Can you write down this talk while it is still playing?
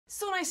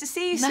So nice to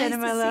see you, Nice Sienna,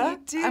 to my see love.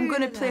 you too, I'm going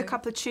to play a love.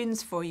 couple of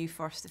tunes for you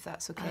first, if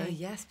that's okay. Oh,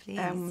 yes, please.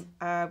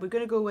 We're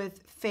going to go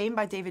with Fame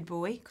by David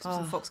Bowie, because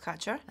it's in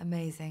Foxcatcher.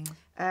 Amazing.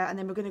 And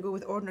then we're going to go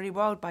with Ordinary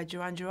World by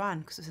Duran Duran,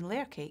 because it's in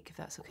Layer Cake, if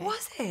that's okay.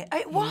 Was it?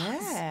 It was?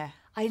 Yeah.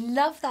 I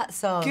love that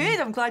song. Good,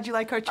 I'm glad you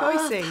like our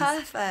choices. Oh,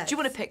 perfect. Do you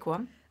want to pick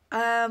one?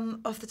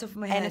 Off the top of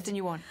my head. Anything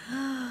you want.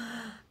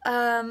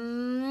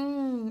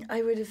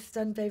 I would have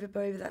done David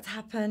Bowie, but that's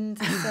happened.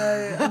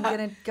 So I'm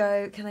going to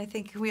go. Can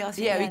we ask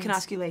you? Yeah, we can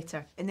ask you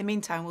later. In the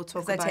meantime, we'll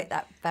talk about... I take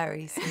that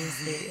very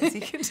seriously, as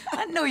you can tell.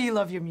 I know you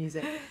love your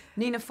music.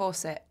 Nina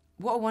Fawcett,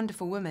 what a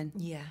wonderful woman.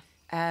 Yeah.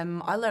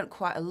 I learnt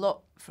quite a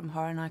lot from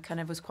her, and I kind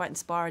of was quite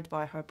inspired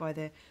by her, by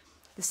the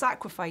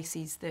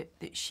sacrifices that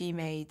she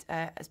made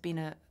as being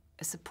a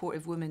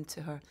supportive woman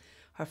to her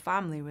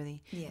family,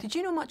 really. Yeah. Did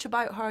you know much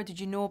about her? Did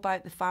you know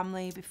about the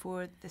family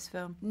before this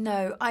film?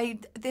 No,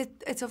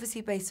 it's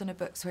obviously based on a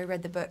book, so I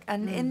read the book.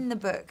 And in the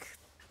book,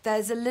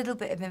 there's a little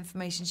bit of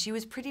information. She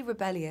was pretty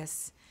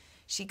rebellious.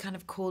 She kind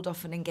of called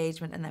off an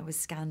engagement and there was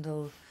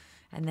scandal.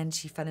 And then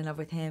she fell in love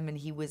with him and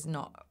he was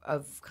not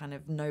of kind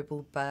of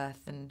noble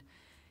birth and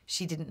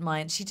she didn't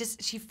mind.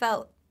 She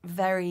felt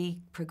very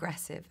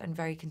progressive and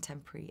very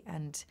contemporary.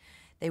 And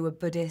they were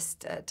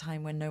Buddhist at a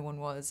time when no one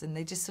was. And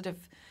they just sort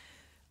of...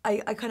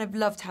 I kind of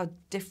loved how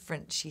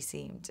different she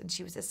seemed, and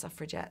she was a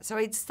suffragette. So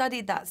I'd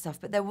studied that stuff,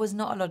 but there was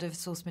not a lot of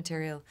source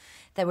material.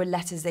 There were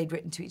letters they'd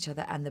written to each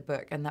other and the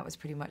book, and that was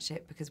pretty much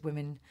it, because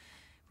women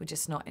were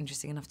just not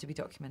interesting enough to be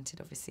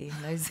documented, obviously,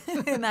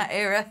 in that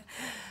era.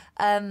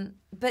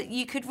 But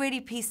you could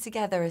really piece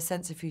together a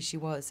sense of who she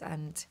was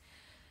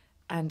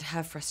and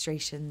her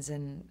frustrations,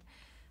 and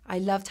I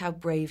loved how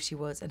brave she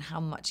was and how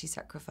much she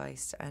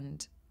sacrificed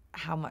and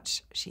how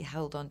much she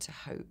held on to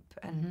hope.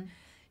 And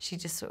she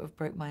just sort of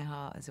broke my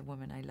heart as a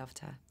woman. I loved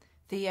her.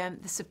 The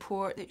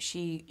support that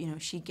she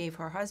gave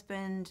her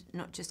husband,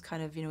 not just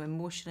kind of,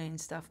 emotionally and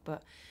stuff,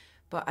 but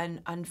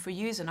and for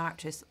you as an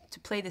actress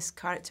to play this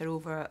character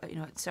over,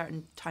 a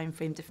certain time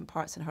frame, different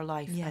parts in her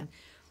life. Yeah. And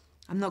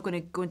I'm not going to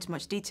go into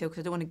much detail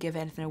because I don't want to give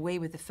anything away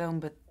with the film,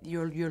 but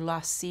your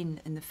last scene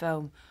in the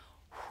film,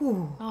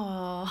 whew,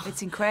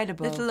 it's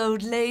incredible. Little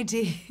old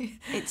lady.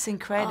 It's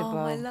incredible.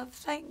 Oh, my love,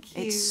 thank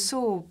you. It's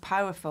so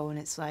powerful, and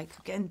it's like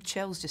getting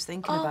chills just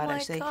thinking about it.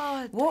 Actually,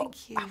 God,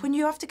 thank you. When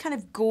you have to kind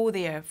of go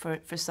there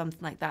for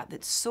something like that,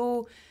 that's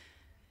so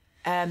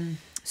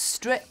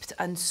stripped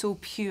and so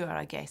pure,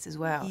 I guess, as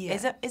well.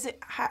 Yeah. Is it?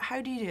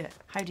 How do you do it?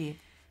 How do you?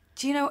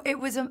 Do you know, it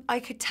was, I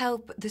could tell,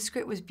 but the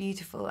script was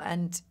beautiful,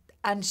 and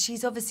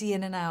she's obviously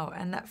in and out,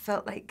 and that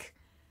felt like,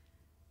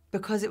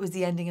 because it was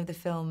the ending of the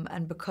film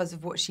and because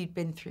of what she'd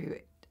been through,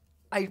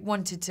 I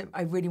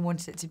really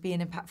wanted it to be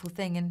an impactful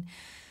thing. And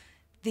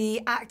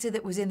the actor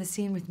that was in the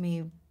scene with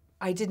me,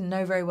 I didn't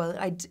know very well.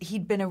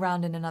 He'd been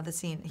around in another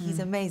scene. He's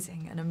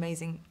amazing, an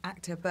amazing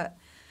actor, but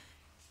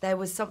there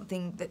was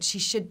something that she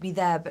should be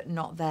there but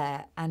not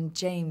there. And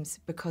James,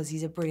 because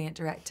he's a brilliant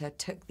director,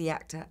 took the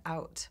actor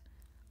out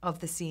of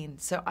the scene.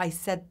 So I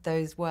said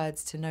those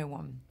words to no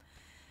one.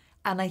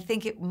 And I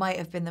think it might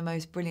have been the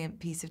most brilliant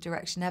piece of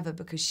direction ever,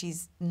 because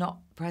she's not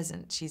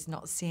present. She's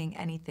not seeing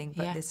anything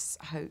but this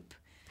hope.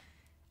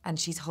 And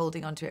she's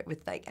holding onto it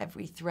with like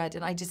every thread.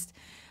 And I just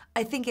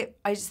think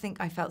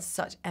I felt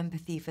such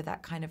empathy for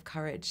that kind of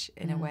courage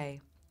in a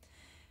way.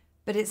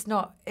 But it's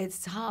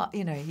hard,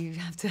 you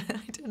have to,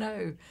 I don't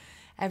know.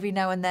 Every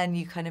now and then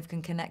you kind of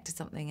can connect to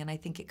something. And I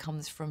think it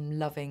comes from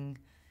loving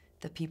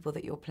the people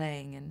that you're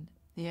playing. And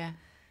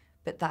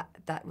but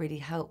that really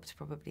helped,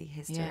 probably,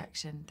 his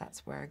direction.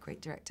 That's where a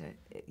great director,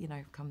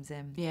 comes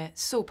in. Yeah,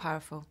 so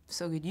powerful,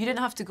 so good. You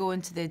didn't have to go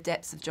into the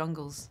depths of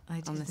jungles. I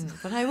on didn't, this.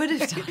 but I would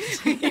have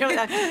done. You're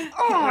like,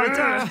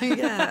 oh,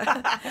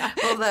 yeah.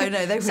 Although,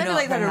 no, they were sounded not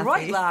like that a happy.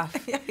 right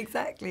laugh. Yeah,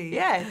 exactly.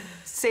 Yeah,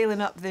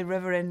 sailing up the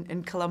river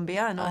in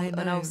Colombia and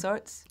all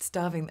sorts.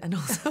 Starving and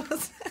all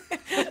sorts.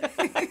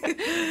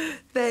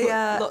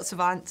 Lots of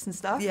ants and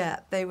stuff.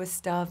 Yeah, they were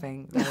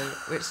starving, though,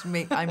 which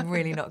I'm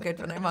really not good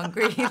when I'm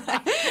hungry.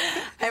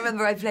 I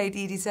remember I played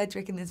Edie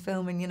Sedgwick in this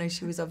film, and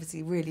she was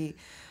obviously really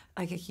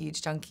like a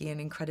huge junkie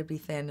and incredibly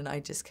thin, and I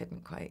just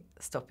couldn't quite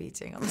stop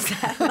eating on the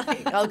set.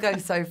 Like, I'll go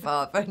so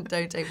far, but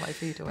don't take my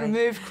food away.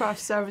 Remove craft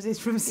services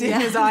from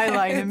Sienna's eye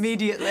line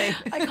immediately.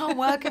 I can't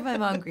work if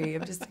I'm hungry.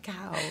 I'm just a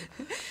cow.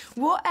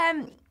 What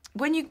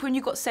when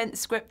you got sent the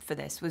script for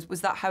this,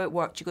 was that how it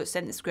worked? You got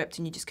sent the script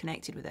and you just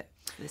connected with it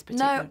for this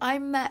particular?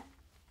 No,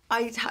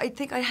 I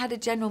think I had a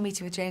general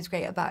meeting with James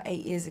Gray about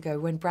 8 years ago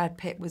when Brad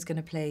Pitt was going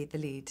to play the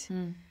lead.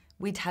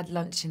 We'd had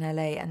lunch in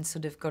LA and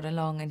sort of got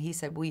along, and he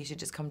said, well, you should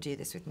just come do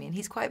this with me. And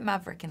he's quite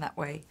maverick in that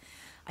way.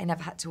 I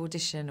never had to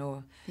audition,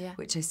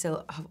 which I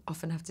still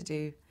often have to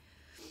do.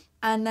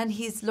 And then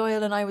he's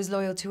loyal and I was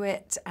loyal to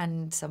it,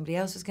 and somebody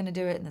else was going to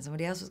do it, and then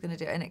somebody else was going to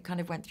do it, and it kind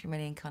of went through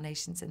many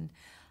incarnations, and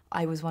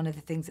I was one of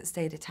the things that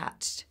stayed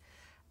attached.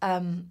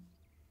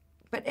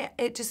 But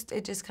it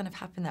just kind of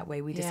happened that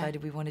way. We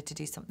decided we wanted to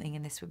do something,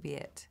 and this would be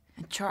it.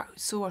 And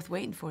so worth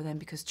waiting for then,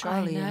 because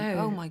Charlie,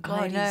 oh my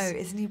God, I know,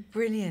 isn't he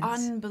brilliant?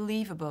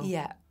 Unbelievable.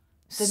 Yeah.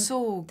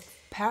 So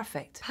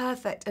perfect.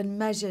 Perfect and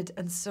measured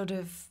and sort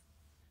of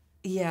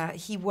Yeah,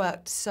 he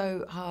worked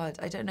so hard.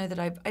 I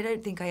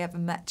don't think I ever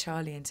met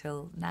Charlie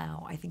until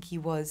now. I think he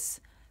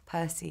was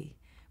Percy.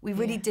 We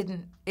really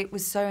didn't. It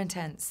was so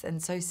intense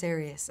and so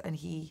serious, and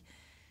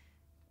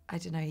I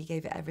don't know, he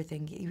gave it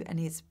everything, and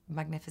he's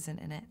magnificent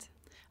in it.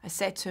 I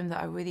said to him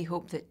that I really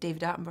hope that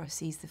David Attenborough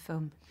sees the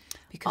film,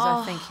 because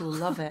I think he'll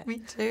love it. Me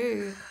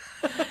too.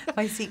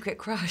 My secret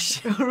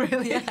crush. Oh,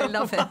 really? Yeah, I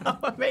love him.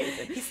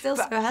 Amazing. He's still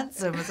so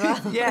handsome as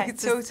well. Yeah,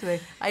 It's totally.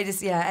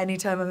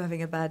 Anytime I'm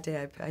having a bad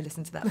day, I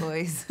listen to that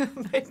voice.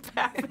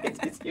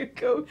 Perfect is your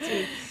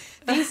go-to.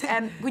 These,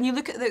 when you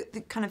look at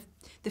the kind of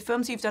the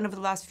films you've done over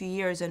the last few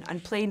years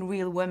and playing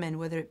real women,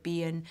 whether it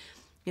be in,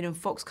 you know,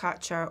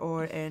 Foxcatcher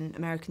or in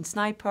American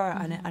Sniper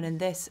and in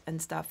this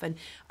and stuff, and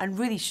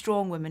really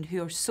strong women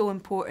who are so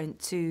important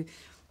to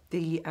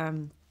the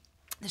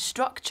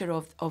structure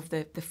of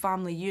the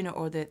family unit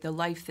or the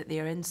life that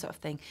they're in, sort of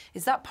thing.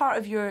 Is that part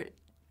of your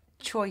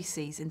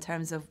choices in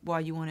terms of why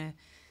you want to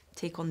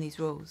take on these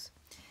roles?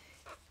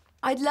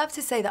 I'd love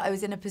to say that I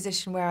was in a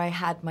position where I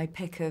had my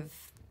pick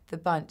of the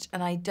bunch,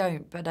 and I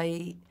don't, but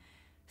I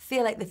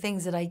feel like the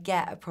things that I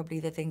get are probably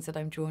the things that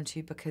I'm drawn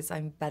to because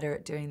I'm better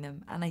at doing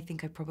them, and I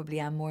think I probably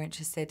am more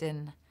interested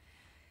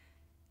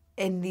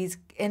in these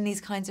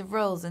kinds of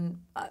roles. And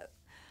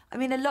I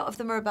mean, a lot of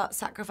them are about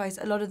sacrifice,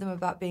 a lot of them are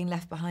about being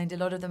left behind, a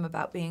lot of them are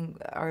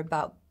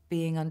about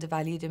being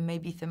undervalued, and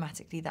maybe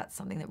thematically that's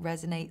something that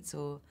resonates,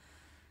 or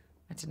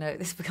I don't know,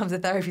 this becomes a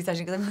therapy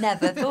session because I've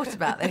never thought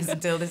about this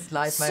until this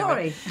live moment.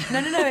 Sorry.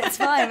 No, it's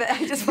fine, but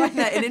I just find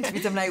that in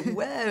interviews I'm like,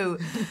 whoa,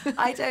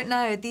 I don't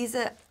know.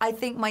 I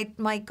think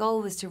my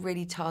goal was to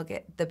really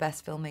target the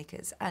best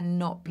filmmakers and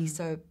not be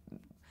so,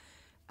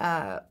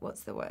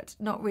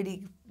 not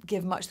really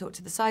give much thought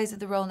to the size of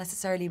the role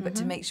necessarily, but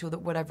to make sure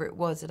that whatever it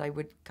was that I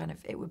would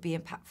it would be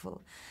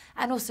impactful.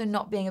 And also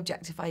not being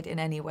objectified in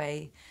any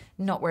way,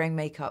 not wearing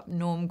makeup,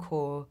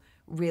 normcore,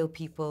 real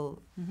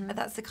people.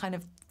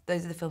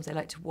 Those are the films I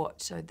like to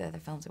watch, so they're the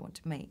films I want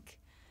to make.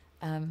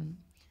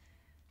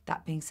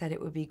 That being said,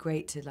 it would be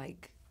great to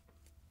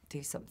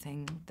do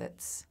something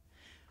that's...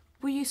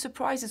 Were you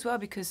surprised as well?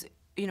 Because,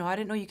 you know, I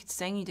didn't know you could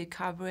sing. You did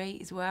cabaret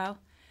as well.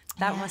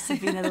 That must have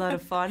been a lot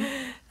of fun.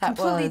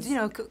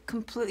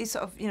 Completely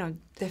sort of, you know,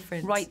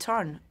 different. Right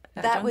turn.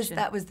 That was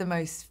the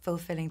most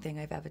fulfilling thing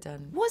I've ever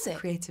done. Was it?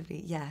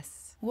 Creatively,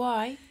 yes.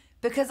 Why?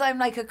 Because I'm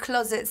like a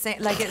closet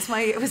saint,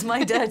 it was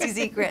my dirty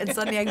secret, and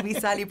suddenly I can be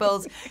Sally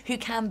Bowles, who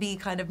can be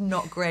kind of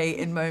not great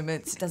in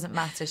moments. It doesn't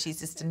matter. She's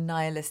just a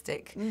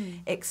nihilistic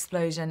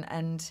explosion.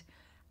 And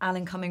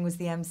Alan Cumming was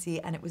the MC,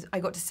 and I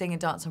got to sing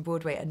and dance on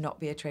Broadway and not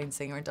be a trained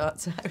singer and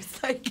dancer. I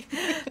was like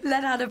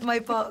let out of my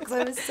box.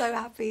 I was so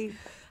happy.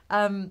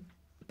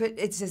 But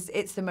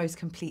it's the most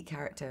complete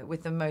character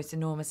with the most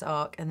enormous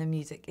arc, and the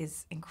music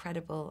is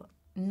incredible.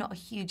 Not a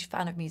huge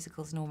fan of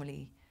musicals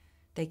normally.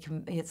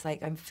 It's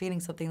like I'm feeling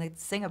something, like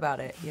sing about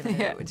it, you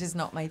know, which is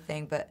not my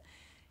thing, but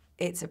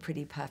it's a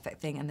pretty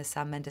perfect thing. And the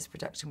Sam Mendes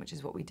production, which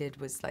is what we did,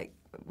 was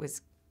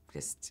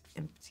just,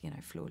 you know,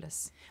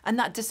 flawless. And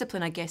that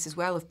discipline, I guess, as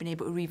well, of being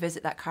able to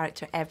revisit that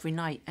character every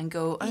night and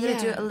go, I'm going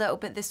to do it a little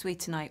bit this way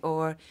tonight,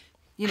 or,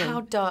 you know.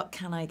 How dark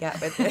can I get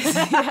with this?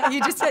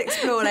 You just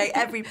explore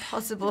every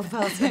possible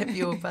facet of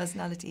your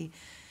personality.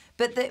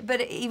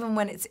 But even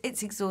when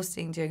it's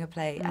exhausting doing a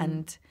play,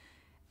 and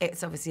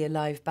it's obviously a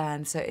live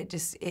band, so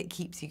it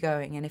keeps you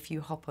going. And if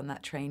you hop on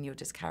that train, you're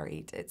just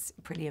carried. It's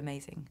pretty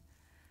amazing.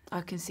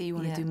 I can see you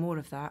want to do more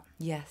of that.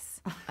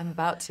 Yes, I'm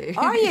about to.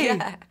 Are you?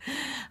 Yeah.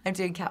 I'm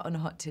doing Cat on a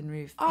Hot Tin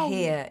Roof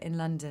here in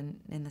London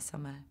in the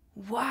summer.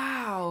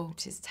 Wow.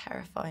 Which is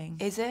terrifying.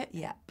 Is it?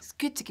 Yeah. It's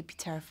good to be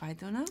terrified,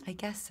 though, no? I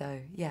guess so,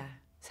 yeah.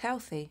 It's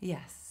healthy.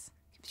 Yes.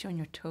 Keeps you on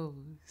your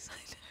toes.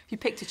 Have you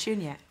picked a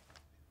tune yet?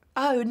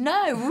 Oh,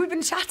 no, we've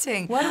been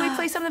chatting. Why don't we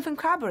play something from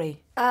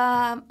Cabaret?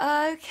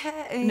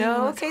 Okay.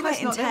 No, it's okay,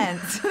 quite that's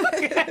intense.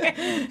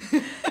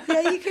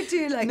 Yeah, you could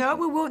do No,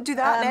 we won't do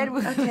that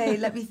then. Okay,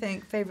 let me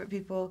think. Favourite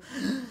people.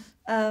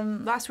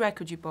 Last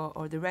record you bought,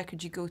 or the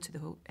record you go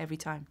to every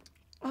time?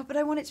 Oh, but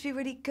I want it to be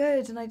really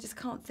good, and I just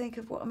can't think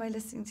of what am I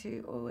listening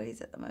to always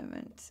at the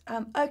moment.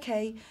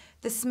 Okay,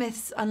 The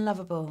Smiths'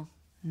 Unlovable.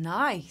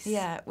 Nice.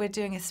 Yeah, we're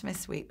doing a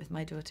Smiths week with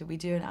my daughter. We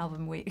do an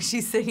album week.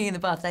 She's singing in the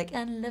bath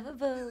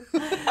unlovable.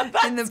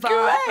 That's in the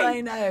bath. Great. I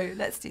know.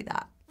 Let's do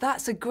that.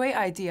 That's a great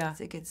idea.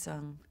 It's a good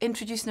song.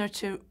 Introducing her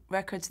to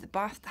records at the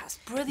bath. That's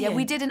brilliant. Yeah,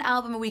 we did an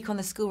album a week on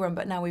the school run,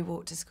 but now we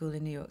walk to school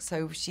in New York.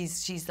 So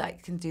she's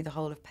can do the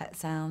whole of Pet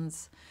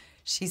Sounds.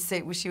 She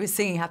was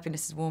singing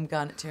Happiness is a Warm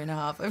Gun at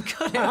 2.5.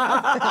 I've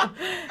got it.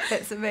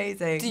 It's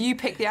amazing. Do you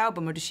pick the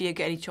album, or does she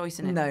get any choice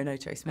in it? No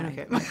choice.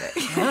 Okay.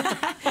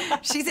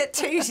 She's at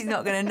 2, she's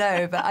not going to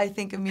know, but I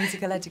think a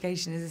musical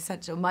education is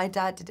essential. My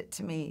dad did it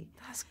to me.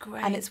 That's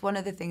great. And it's one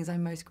of the things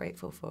I'm most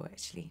grateful for,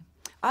 actually.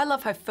 I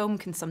love how film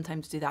can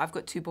sometimes do that. I've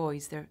got 2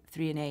 boys, they're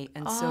 3 and 8,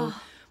 and so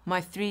My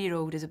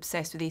 3-year-old is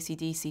obsessed with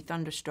AC/DC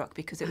Thunderstruck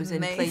because it was in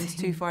Amazing. Planes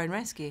Too Far in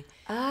Rescue.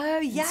 Oh,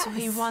 yes. And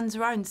so he runs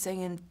around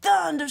singing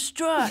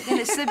Thunderstruck, and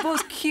it's the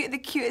most the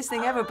cutest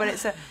thing ever. But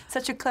it's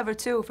such a clever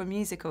tool for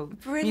music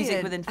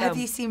within film. Have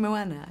you seen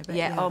Moana? I bet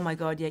Yeah. you have. Oh my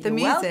God. Yeah. The You're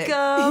music.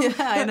 welcome.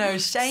 Yeah, I know.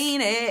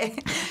 Shane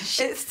it.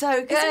 It's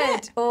so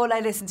good. All I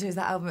listen to is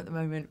that album at the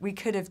moment. We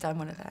could have done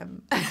one of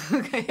them.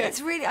 Okay.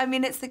 It's really. I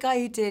mean, it's the guy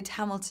who did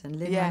Hamilton.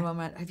 Lin-Manuel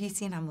Miranda. Have you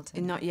seen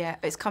Hamilton? Not yet.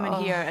 It's coming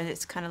here, and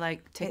it's kind of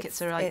like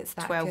tickets are like it's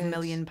that 12 good.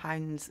 million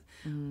pounds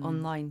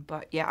online.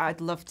 But yeah,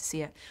 I'd love to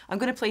see it. I'm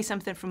going to play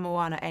something from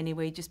Moana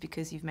anyway, just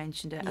because you've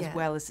mentioned it, as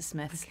well as the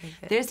Smiths. Okay,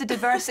 good. There's the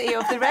diversity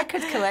of the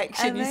record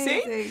collection, you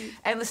see? Amazing.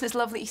 And listen, it's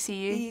lovely to see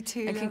you. You too,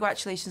 And love.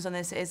 congratulations on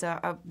this. It is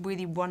a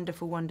really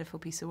wonderful, wonderful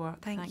piece of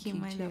work. Thank you,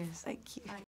 my love. Cheers. Thank you.